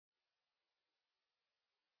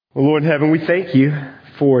Well, Lord in heaven, we thank you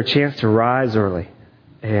for a chance to rise early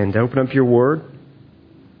and open up your word.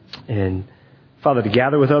 And, Father, to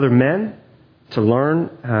gather with other men, to learn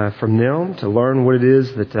from them, to learn what it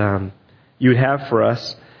is that you would have for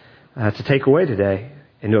us to take away today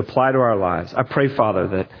and to apply to our lives. I pray, Father,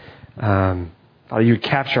 that Father, you would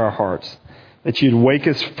capture our hearts, that you'd wake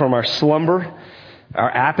us from our slumber,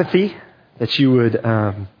 our apathy, that you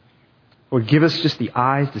would give us just the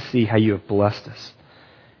eyes to see how you have blessed us.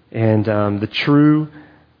 And the true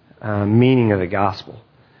meaning of the gospel.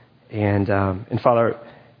 And Father,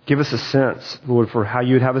 give us a sense, Lord, for how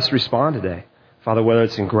you would have us respond today. Father, whether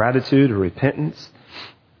it's in gratitude or repentance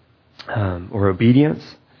or obedience,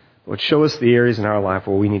 Lord, show us the areas in our life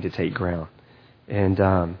where we need to take ground and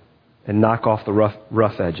knock off the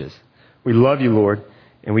rough edges. We love you, Lord,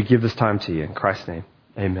 and we give this time to you. In Christ's name,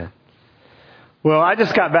 amen. Well, I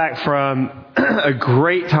just got back from a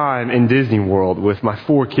great time in Disney World with my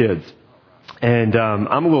 4 kids. And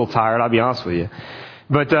I'm a little tired, I'll be honest with you.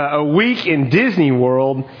 But a week in Disney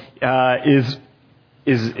World is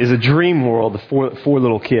a dream world for 4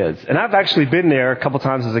 little kids. And I've actually been there a couple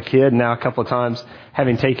times as a kid, and now a couple of times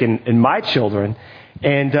having taken in my children.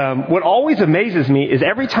 And what always amazes me is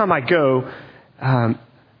every time I go,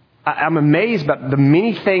 I'm amazed by the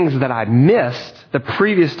many things that I missed the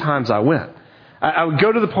previous times I went. I would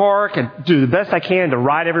go to the park and do the best I can to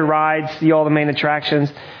ride every ride, see all the main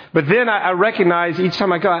attractions. But then I recognize each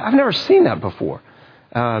time I go, I've never seen that before.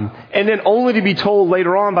 And then only to be told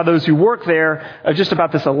later on by those who work there just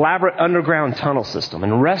about this elaborate underground tunnel system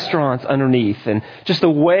and restaurants underneath and just the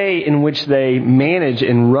way in which they manage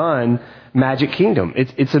and run Magic Kingdom.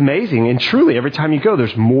 It's amazing. And truly, every time you go,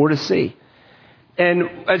 there's more to see. And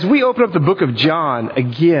as we open up the book of John,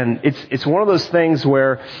 again, it's one of those things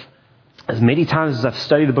where as many times as I've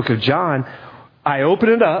studied the book of John, I open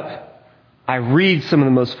it up, I read some of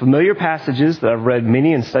the most familiar passages that I've read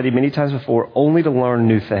many and studied many times before, only to learn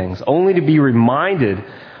new things, only to be reminded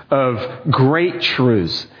of great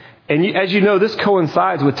truths. And as you know, this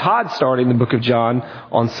coincides with Todd starting the book of John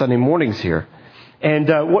on Sunday mornings here. And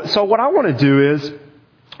so what I want to do is,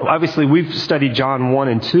 obviously we've studied John 1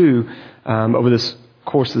 and 2 over this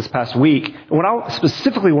course this past week. And what I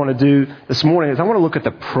specifically want to do this morning is I want to look at the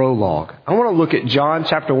prologue. I want to look at John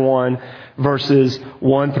chapter 1, verses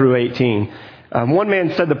 1 through 18. One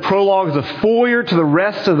man said the prologue is a foyer to the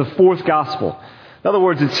rest of the 4th gospel. In other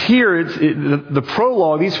words, the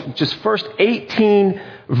prologue, these just first 18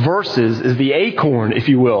 verses is the acorn, if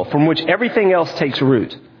you will, from which everything else takes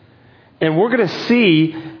root. And we're going to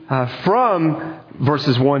see from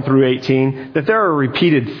verses 1 through 18, that there are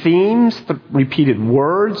repeated themes, repeated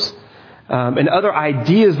words, and other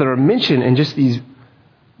ideas that are mentioned in just these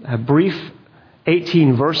brief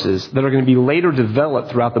 18 verses that are going to be later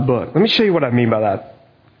developed throughout the book. Let me show you what I mean by that.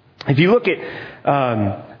 If you look at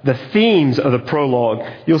the themes of the prologue,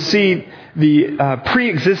 you'll see the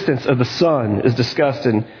pre-existence of the Son is discussed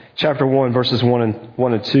in chapter 1, verses 1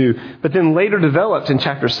 and 2, but then later developed in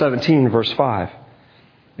chapter 17, verse 5.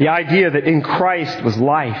 The idea that in Christ was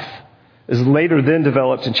life is later then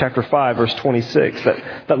developed in chapter 5, verse 26,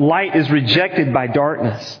 that light is rejected by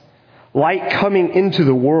darkness, light coming into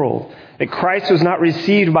the world, that Christ was not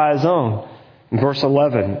received by his own, in verse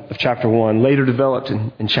 11 of chapter 1, later developed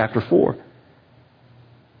in chapter 4.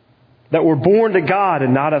 That we're born to God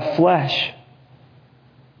and not of flesh,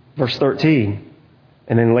 verse 13,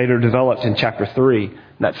 and then later developed in chapter 3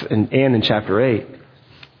 and in chapter 8.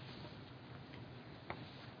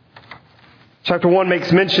 Chapter 1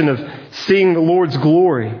 makes mention of seeing the Lord's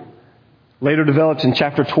glory, later developed in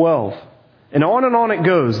chapter 12. And on it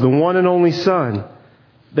goes, the one and only Son,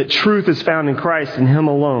 that truth is found in Christ and Him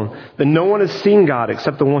alone, that no one has seen God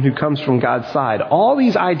except the one who comes from God's side. All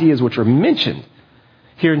these ideas which are mentioned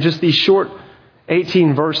here in just these short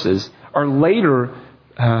 18 verses are later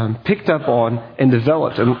picked up on and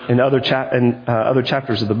developed in other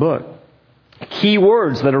chapters of the book. Key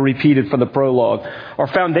words that are repeated from the prologue are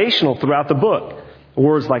foundational throughout the book.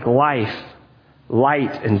 Words like life,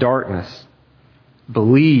 light, and darkness.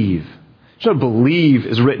 Believe. So believe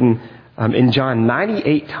is written in John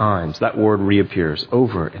 98 times. That word reappears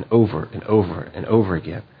over and over and over and over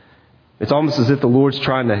again. It's almost as if the Lord's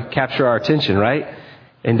trying to capture our attention, right?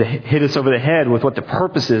 And to hit us over the head with what the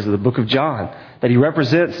purpose is of the book of John. That He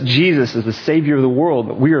represents Jesus as the Savior of the world.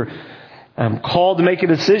 That we are called to make a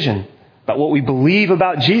decision about what we believe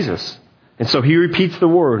about Jesus. And so He repeats the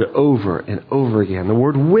word over and over again. The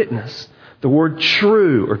word witness, the word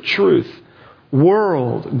true or truth,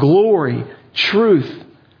 world, glory, truth.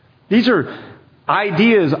 These are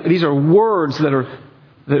ideas, these are words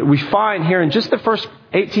that we find here in just the first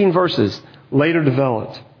 18 verses, later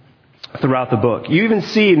developed. throughout the book. You even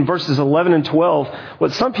see in verses 11 and 12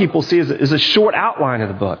 what some people see as a short outline of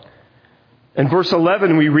the book. In verse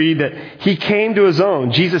 11, we read that He came to His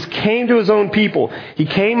own. Jesus came to His own people. He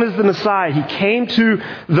came as the Messiah. He came to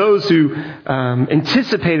those who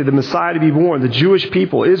anticipated the Messiah to be born, the Jewish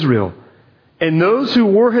people, Israel. And those who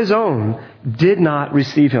were His own did not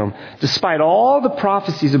receive Him. Despite all the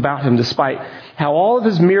prophecies about Him, despite how all of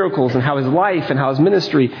His miracles and how His life and how His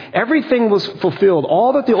ministry, everything was fulfilled.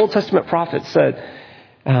 All that the Old Testament prophets said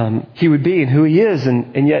He would be and who He is,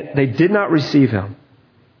 and yet they did not receive Him.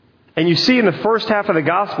 And you see in the first half of the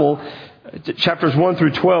gospel, chapters 1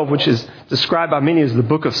 through 12, which is described by many as the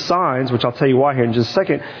book of signs, which I'll tell you why here in just a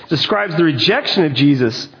second, describes the rejection of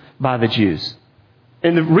Jesus by the Jews.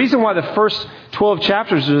 And the reason why the first 12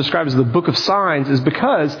 chapters are described as the book of signs is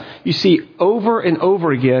because you see over and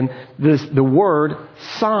over again the word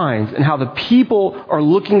signs and how the people are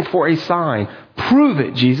looking for a sign. Prove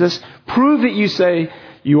it, Jesus. Prove that you say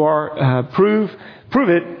you are, prove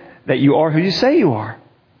it that you are who you say you are.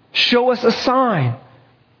 Show us a sign.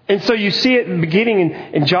 And so you see it beginning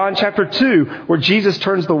in John chapter 2, where Jesus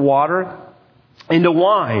turns the water into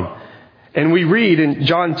wine. And we read in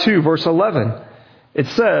John 2, verse 11, it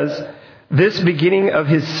says, "This beginning of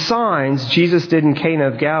His signs Jesus did in Cana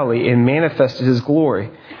of Galilee and manifested His glory.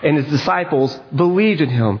 And His disciples believed in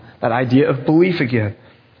Him." That idea of belief again.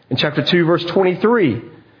 In chapter 2, verse 23,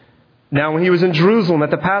 "Now when He was in Jerusalem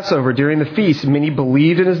at the Passover during the feast, many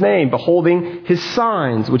believed in His name, beholding His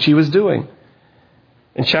signs which He was doing."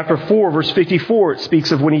 In chapter 4, verse 54, it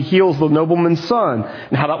speaks of when He heals the nobleman's son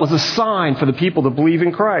and how that was a sign for the people to believe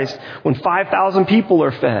in Christ. When 5,000 people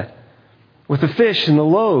are fed with the fish and the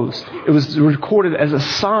loaves, it was recorded as a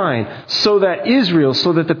sign so that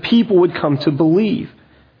the people would come to believe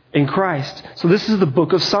in Christ. So this is the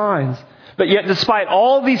book of signs. But yet despite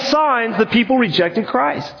all these signs, the people rejected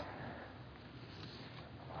Christ.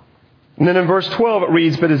 And then in verse 12 it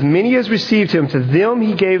reads, "But as many as received Him, to them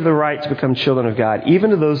He gave the right to become children of God,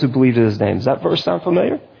 even to those who believed in His name." Does that verse sound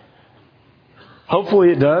familiar?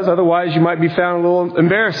 Hopefully it does. Otherwise you might be found a little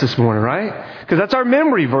embarrassed this morning, right? Because that's our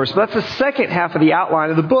memory verse. But that's the second half of the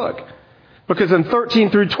outline of the book. Because in 13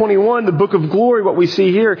 through 21, the book of glory, what we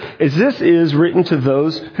see here is this is written to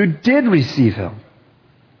those who did receive Him.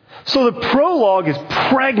 So the prologue is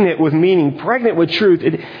pregnant with meaning, pregnant with truth.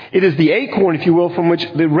 It is the acorn, if you will, from which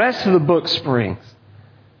the rest of the book springs.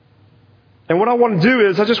 And what I want to do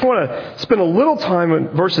is I just want to spend a little time in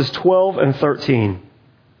verses 12 and 13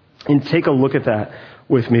 and take a look at that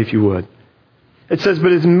with me, if you would. It says,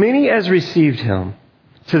 "But as many as received Him,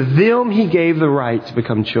 to them He gave the right to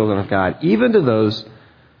become children of God, even to those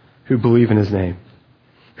who believe in His name,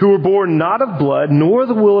 who were born not of blood, nor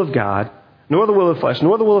the will of God, nor the will of flesh,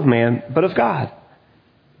 nor the will of man, but of God."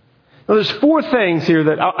 Now there's four things here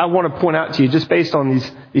that I want to point out to you just based on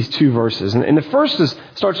these two verses. And the first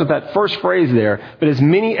starts with that first phrase there, "But as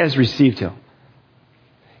many as received Him."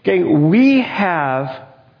 Okay, we have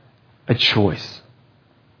a choice.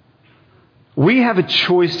 We have a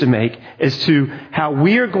choice to make as to how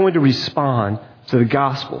we are going to respond to the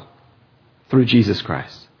gospel through Jesus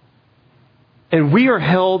Christ. And we are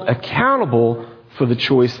held accountable for the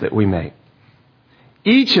choice that we make.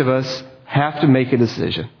 Each of us have to make a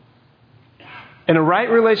decision. And a right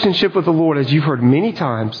relationship with the Lord, as you've heard many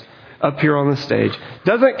times up here on the stage,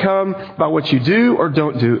 doesn't come by what you do or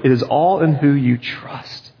don't do. It is all in who you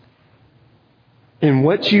trust. In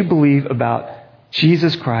what you believe about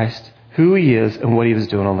Jesus Christ, who He is, and what He was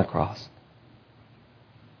doing on the cross.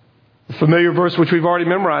 The familiar verse which we've already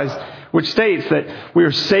memorized, which states that we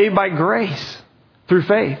are saved by grace through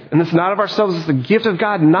faith. And it's not of ourselves, it's the gift of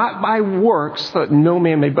God, not by works, so that no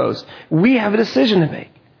man may boast. We have a decision to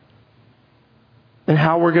make and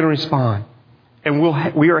how we're going to respond. And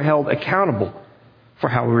we are held accountable for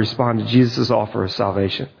how we respond to Jesus' offer of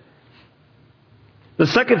salvation. The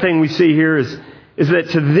second thing we see here is that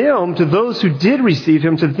to those who did receive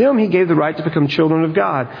Him, to them He gave the right to become children of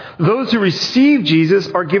God. Those who receive Jesus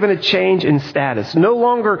are given a change in status. No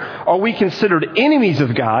longer are we considered enemies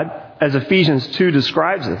of God, as Ephesians 2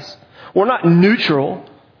 describes us. We're not neutral.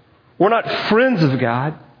 We're not friends of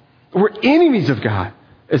God. We're enemies of God,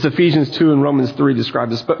 as Ephesians 2 and Romans 3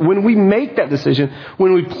 describe us. But when we make that decision,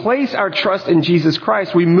 when we place our trust in Jesus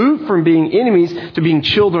Christ, we move from being enemies to being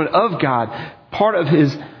children of God, part of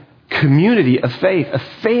His community of faith, a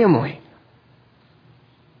family.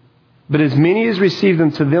 But as many as received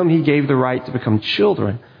Him, to them He gave the right to become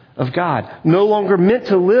children of God. No longer meant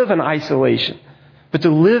to live in isolation, but to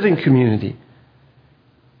live in community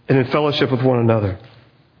and in fellowship with one another.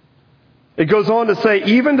 It goes on to say,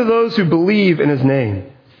 even to those who believe in His name.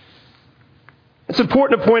 It's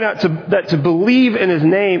important to point out that to believe in His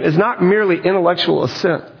name is not merely intellectual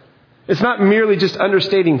assent. It's not merely just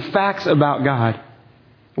understating facts about God,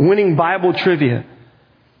 winning Bible trivia.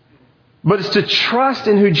 But it's to trust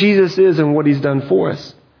in who Jesus is and what He's done for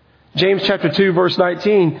us. James chapter 2, verse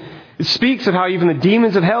 19, it speaks of how even the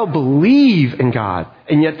demons of hell believe in God,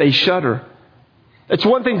 and yet they shudder. It's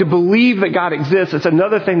one thing to believe that God exists. It's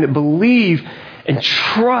another thing to believe and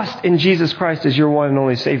trust in Jesus Christ as your one and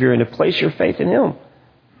only Savior and to place your faith in Him.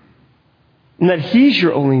 And that He's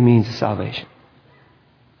your only means of salvation.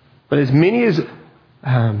 But as many as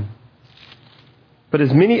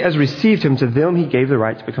received Him, to them He gave the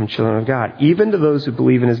right to become children of God, even to those who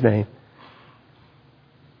believe in His name.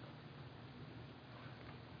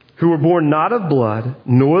 Who were born not of blood,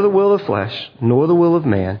 nor the will of flesh, nor the will of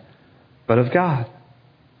man, but of God.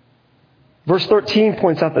 Verse 13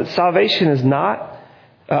 points out that salvation is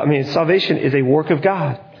a work of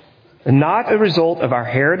God, and not a result of our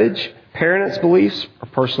heritage, parents' beliefs, or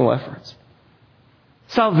personal efforts.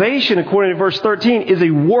 Salvation, according to verse 13, is a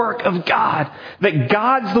work of God, that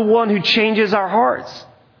God's the one who changes our hearts.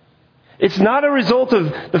 It's not a result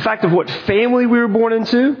of the fact of what family we were born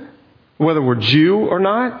into, whether we're Jew or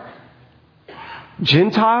not,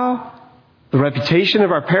 Gentile, the reputation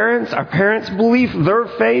of our parents' belief, their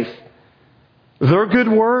faith, their good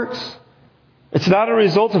works. It's not a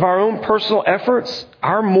result of our own personal efforts,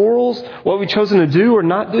 our morals, what we've chosen to do or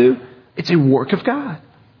not do. It's a work of God.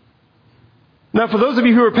 Now, for those of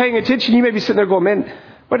you who are paying attention, you may be sitting there going, man,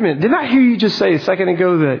 wait a minute. Didn't I hear you just say a second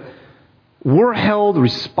ago that we're held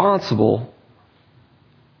responsible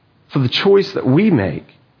for the choice that we make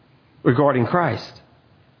regarding Christ?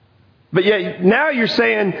 But yet now you're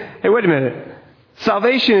saying, hey, wait a minute.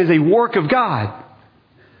 Salvation is a work of God.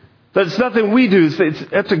 That it's nothing we do.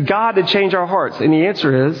 It's up to God to change our hearts. And the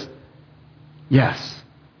answer is yes.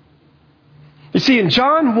 You see, in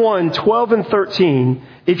John 1, 12 and 13,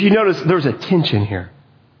 if you notice, there's a tension here.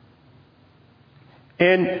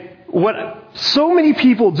 And what so many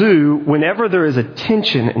people do whenever there is a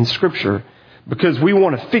tension in Scripture, because we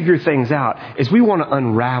want to figure things out, is we want to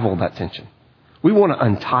unravel that tension. We want to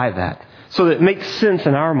untie that so that it makes sense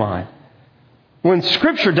in our mind. When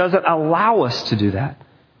Scripture doesn't allow us to do that.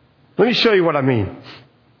 Let me show you what I mean.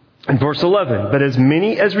 In verse 11, but as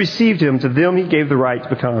many as received Him, to them He gave the right to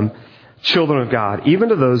become children of God, even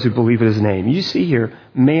to those who believe in His name. You see here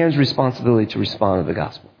man's responsibility to respond to the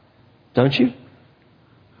gospel. Don't you?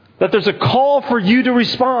 That there's a call for you to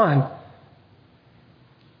respond.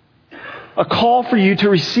 A call for you to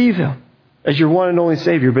receive Him as your one and only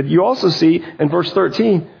Savior. But you also see in verse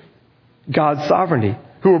 13, God's sovereignty,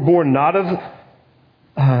 who were born not of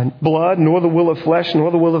blood, nor the will of flesh,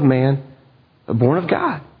 nor the will of man, but born of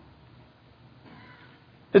God.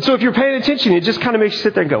 And so if you're paying attention, it just kind of makes you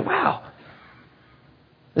sit there and go, wow,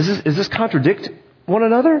 does this contradict one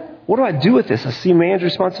another? What do I do with this? I see man's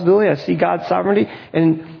responsibility. I see God's sovereignty.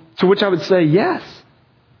 And to which I would say, yes.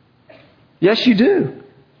 Yes, you do.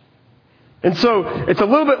 And so it's a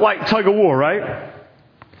little bit like tug of war, right?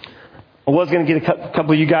 I was going to get a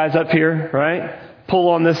couple of you guys up here, right? Pull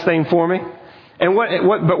on this thing for me. And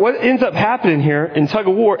what ends up happening here in tug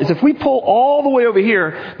of war is if we pull all the way over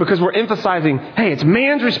here because we're emphasizing, hey, it's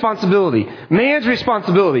man's responsibility,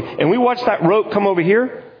 and we watch that rope come over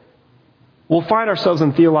here, we'll find ourselves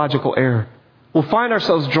in theological error. We'll find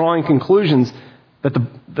ourselves drawing conclusions that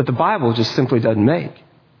the Bible just simply doesn't make.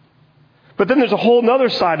 But then there's a whole other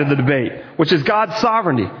side of the debate, which is God's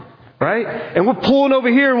sovereignty. Right? And we're pulling over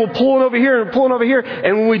here, and we're pulling over here, and we're pulling over here.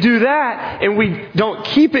 And when we do that, and we don't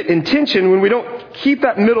keep it in tension, when we don't keep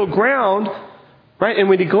that middle ground, right, and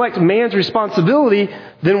we neglect man's responsibility,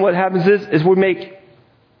 then what happens is we make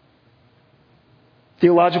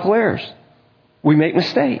theological errors. We make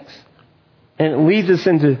mistakes. And it leads us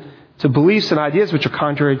into beliefs and ideas which are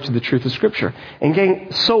contrary to the truth of Scripture. And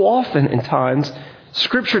again, so often in times,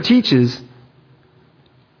 Scripture teaches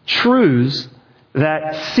truths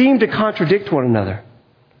that seem to contradict one another.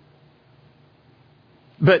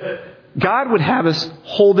 But God would have us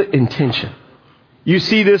hold it in tension. You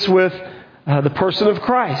see this with the person of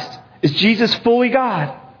Christ. Is Jesus fully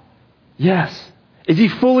God? Yes. Is He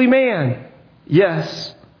fully man?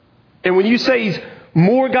 Yes. And when you say He's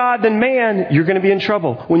more God than man, you're going to be in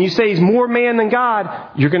trouble. When you say He's more man than God,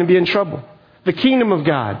 you're going to be in trouble. The kingdom of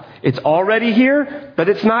God. It's already here, but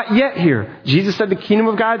it's not yet here. Jesus said the kingdom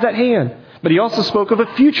of God is at hand. But He also spoke of the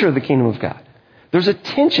future of the kingdom of God. There's a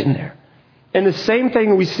tension there. And the same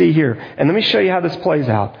thing we see here. And let me show you how this plays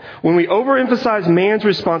out. When we overemphasize man's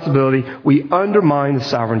responsibility, we undermine the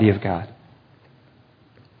sovereignty of God.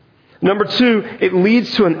 Number two, it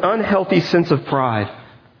leads to an unhealthy sense of pride.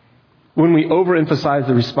 when we overemphasize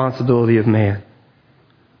the responsibility of man.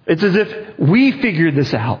 It's as if we figured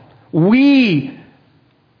this out. We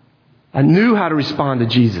knew how to respond to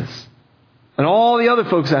Jesus. And all the other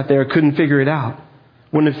folks out there couldn't figure it out.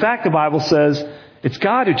 When in fact the Bible says it's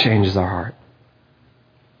God who changes our heart.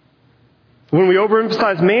 When we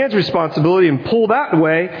overemphasize man's responsibility and pull that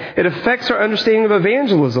away, it affects our understanding of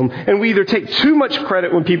evangelism. And we either take too much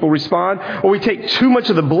credit when people respond, or we take too much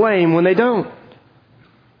of the blame when they don't.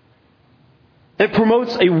 It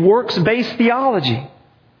promotes a works-based theology.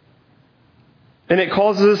 And it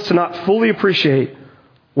causes us to not fully appreciate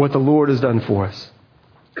what the Lord has done for us.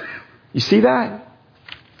 You see that?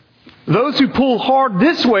 Those who pull hard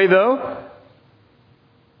this way, though,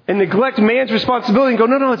 and neglect man's responsibility and go,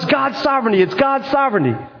 no, it's God's sovereignty. It's God's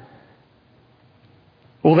sovereignty.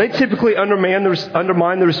 Well, they typically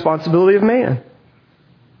undermine the responsibility of man.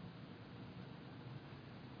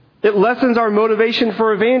 It lessens our motivation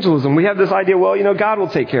for evangelism. We have this idea, God will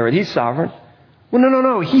take care of it. He's sovereign. Well,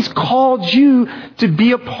 no. He's called you to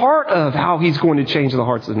be a part of how He's going to change the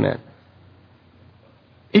hearts of men.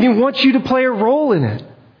 And He wants you to play a role in it.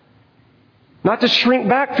 Not to shrink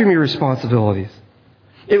back from your responsibilities.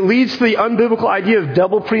 It leads to the unbiblical idea of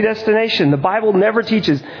double predestination. The Bible never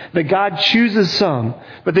teaches that God chooses some,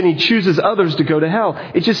 but then He chooses others to go to hell.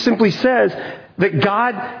 It just simply says that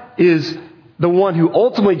God is the one who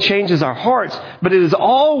ultimately changes our hearts, but it is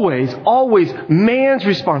always man's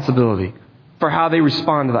responsibility for how they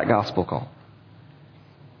respond to that gospel call.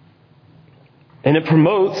 And it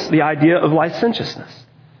promotes the idea of licentiousness.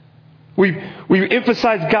 We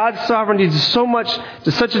emphasize God's sovereignty to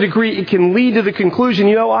such a degree, it can lead to the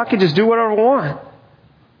conclusion, I could just do whatever I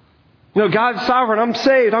want. God's sovereign, I'm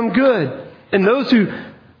saved, I'm good. And those who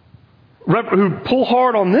pull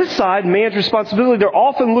hard on this side, man's responsibility, they're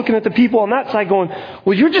often looking at the people on that side going,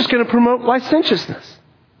 well, you're just going to promote licentiousness.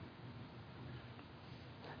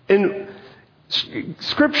 And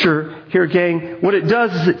Scripture here, gang, what it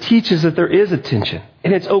does is it teaches that there is a tension.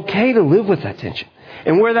 And it's okay to live with that tension.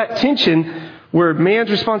 And where that tension, where man's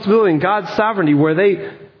responsibility and God's sovereignty, where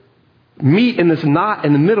they meet in this knot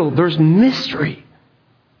in the middle, there's mystery.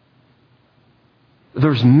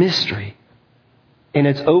 There's mystery. And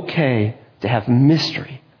it's okay to have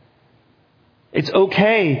mystery. It's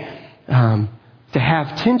okay to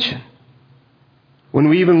have tension. When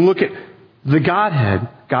we even look at the Godhead,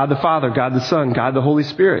 God the Father, God the Son, God the Holy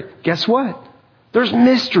Spirit, guess what? There's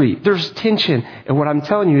mystery. There's tension. And what I'm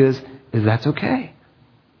telling you is that's okay.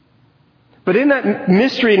 But in that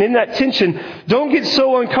mystery and in that tension, don't get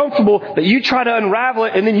so uncomfortable that you try to unravel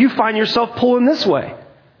it and then you find yourself pulling this way.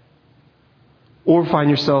 Or find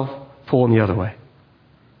yourself pulling the other way.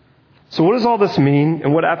 So what does all this mean,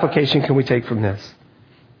 and what application can we take from this?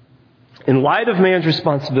 In light of man's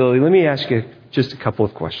responsibility, let me ask you just a couple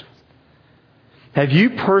of questions. Have you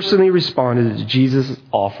personally responded to Jesus'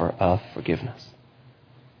 offer of forgiveness?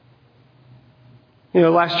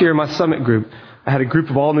 Last year in my summit group, I had a group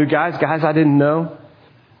of all new guys I didn't know.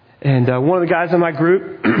 And one of the guys in my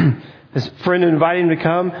group, his friend invited him to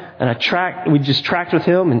come, and we just tracked with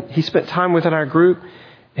him, and he spent time within our group,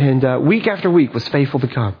 and week after week was faithful to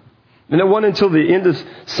come. And it wasn't until the end of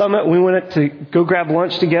summit, we went to go grab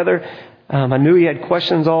lunch together. I knew he had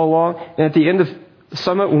questions all along, and at the end of the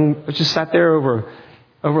summit, we just sat there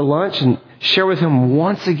over lunch and shared with him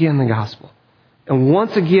once again the gospel. And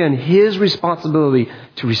once again, his responsibility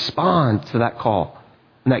to respond to that call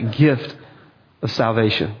and that gift of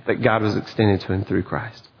salvation that God was extending to him through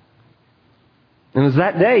Christ. And it was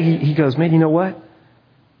that day he goes, man, you know what?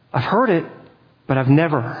 I've heard it, but I've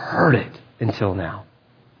never heard it until now.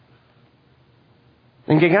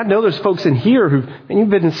 And gang, I know there's folks in here you've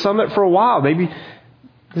been in Summit for a while. Maybe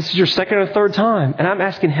this is your second or third time. And I'm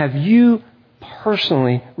asking, have you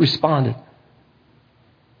personally responded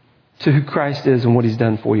to who Christ is and what He's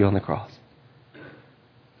done for you on the cross?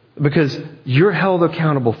 Because you're held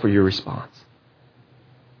accountable for your response.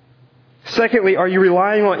 Secondly, are you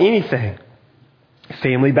relying on anything?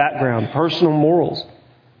 Family background, personal morals,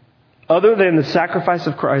 other than the sacrifice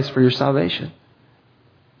of Christ for your salvation?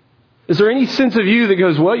 Is there any sense of you that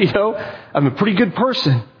goes, well, I'm a pretty good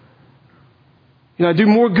person. I do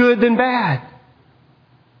more good than bad.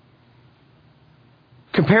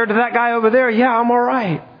 Compared to that guy over there, I'm all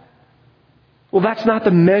right. Well, that's not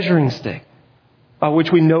the measuring stick by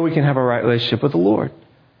which we know we can have a right relationship with the Lord.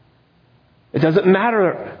 It doesn't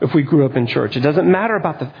matter if we grew up in church. It doesn't matter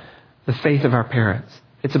about the faith of our parents.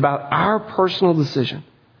 It's about our personal decision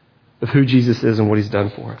of who Jesus is and what He's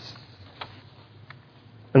done for us.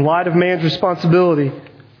 In light of man's responsibility,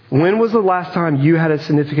 when was the last time you had a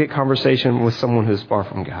significant conversation with someone who's far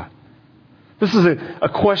from God? This is a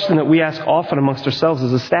question that we ask often amongst ourselves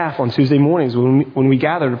as a staff on Tuesday mornings when we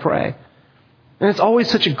gather to pray. And it's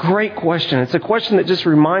always such a great question. It's a question that just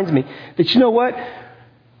reminds me that, you know what?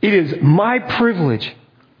 It is my privilege,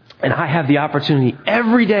 and I have the opportunity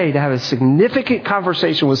every day to have a significant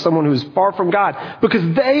conversation with someone who is far from God,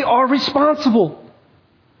 because they are responsible.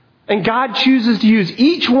 And God chooses to use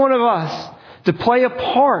each one of us to play a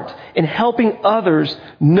part in helping others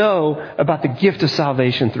know about the gift of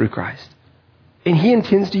salvation through Christ. And He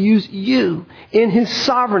intends to use you in His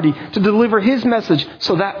sovereignty to deliver His message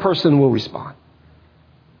so that person will respond.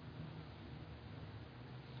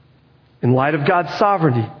 In light of God's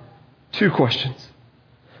sovereignty, 2 questions.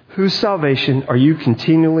 Whose salvation are you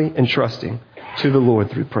continually entrusting to the Lord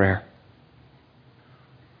through prayer?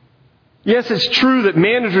 Yes, it's true that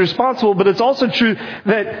man is responsible, but it's also true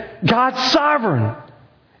that God's sovereign.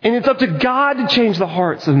 And it's up to God to change the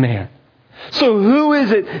hearts of man. So who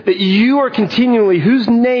is it that whose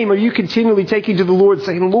name are you continually taking to the Lord,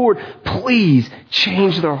 saying, Lord, please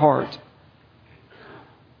change their heart.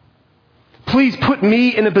 Please put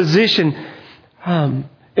me in a position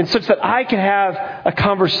in such that I can have a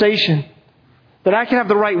conversation, that I can have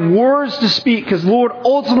the right words to speak, because Lord,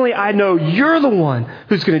 ultimately I know you're the one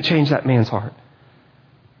who's going to change that man's heart.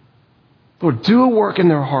 Lord, do a work in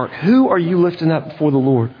their heart. Who are you lifting up before the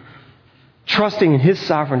Lord? Trusting in His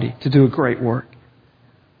sovereignty to do a great work.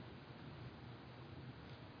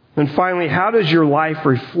 And finally, how does your life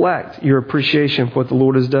reflect your appreciation for what the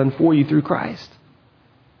Lord has done for you through Christ?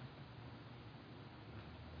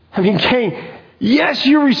 I mean, Cain, yes,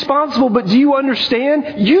 you're responsible, but do you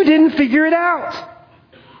understand? You didn't figure it out.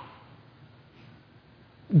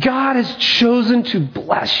 God has chosen to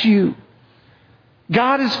bless you.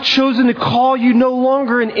 God has chosen to call you no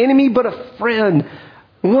longer an enemy, but a friend,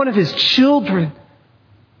 one of His children.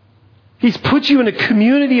 He's put you in a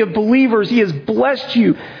community of believers. He has blessed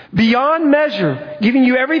you beyond measure, giving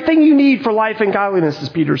you everything you need for life and godliness, as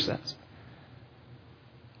Peter says.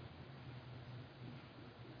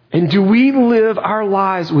 And do we live our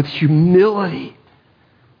lives with humility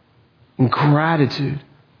and gratitude,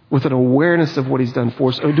 with an awareness of what He's done for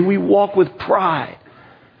us? Or do we walk with pride,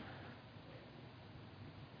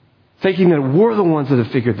 thinking that we're the ones that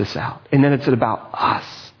have figured this out, and then it's about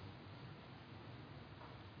us?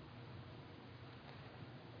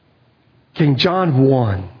 King John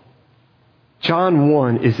 1. John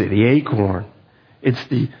 1 is the acorn. It's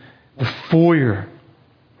the foyer,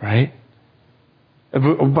 right?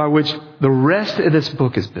 By which the rest of this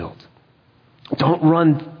book is built. Don't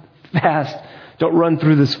run fast. Don't run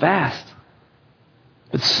through this fast.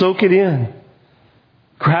 But soak it in.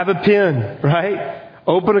 Grab a pen, right?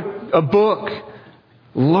 Open a book.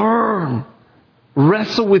 Learn.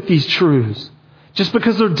 Wrestle with these truths. Just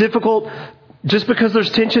because they're difficult, just because there's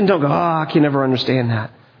tension, don't go, I can never understand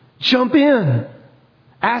that. Jump in.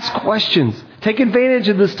 Ask questions. Take advantage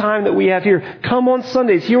of this time that we have here. Come on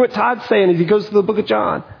Sundays. Hear what Todd's saying as he goes to the book of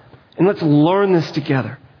John. And let's learn this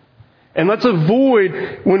together. And let's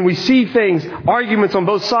avoid, when we see things, arguments on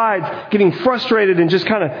both sides, getting frustrated and just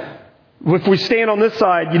kind of, if we stand on this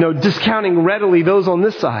side, discounting readily those on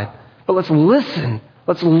this side. But let's listen.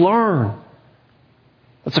 Let's learn.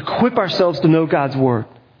 Let's equip ourselves to know God's Word.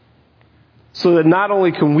 So that not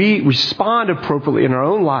only can we respond appropriately in our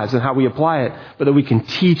own lives and how we apply it, but that we can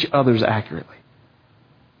teach others accurately.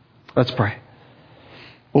 Let's pray.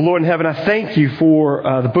 Well, Lord in heaven, I thank you for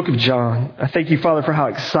the book of John. I thank you, Father, for how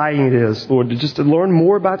exciting it is, Lord, to learn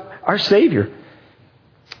more about our Savior.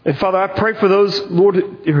 And Father, I pray for those, Lord,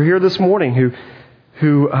 who are here this morning who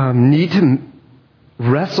need to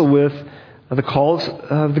wrestle with the calls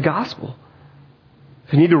of the gospel.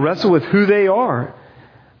 Who need to wrestle with who they are.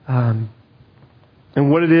 And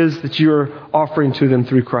what it is that you're offering to them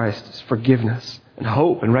through Christ is forgiveness and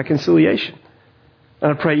hope and reconciliation.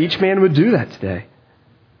 And I pray each man would do that today.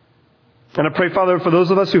 And I pray, Father, for those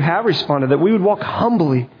of us who have responded, that we would walk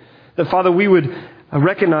humbly. That, Father, we would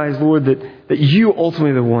recognize, Lord, that you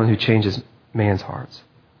ultimately are the one who changes man's hearts.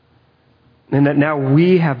 And that now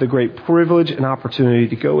we have the great privilege and opportunity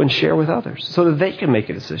to go and share with others so that they can make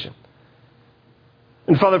a decision.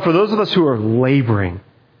 And, Father, for those of us who are laboring,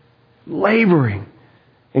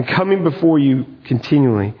 and coming before you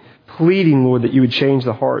continually, pleading, Lord, that you would change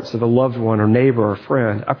the hearts of a loved one or neighbor or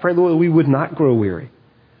friend. I pray, Lord, that we would not grow weary.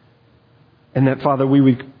 And that, Father, we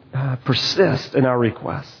would persist in our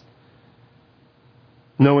requests.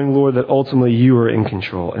 Knowing, Lord, that ultimately you are in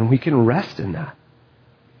control and we can rest in that.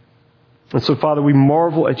 And so, Father, we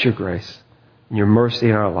marvel at your grace and your mercy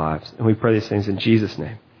in our lives. And we pray these things in Jesus'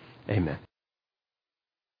 name. Amen.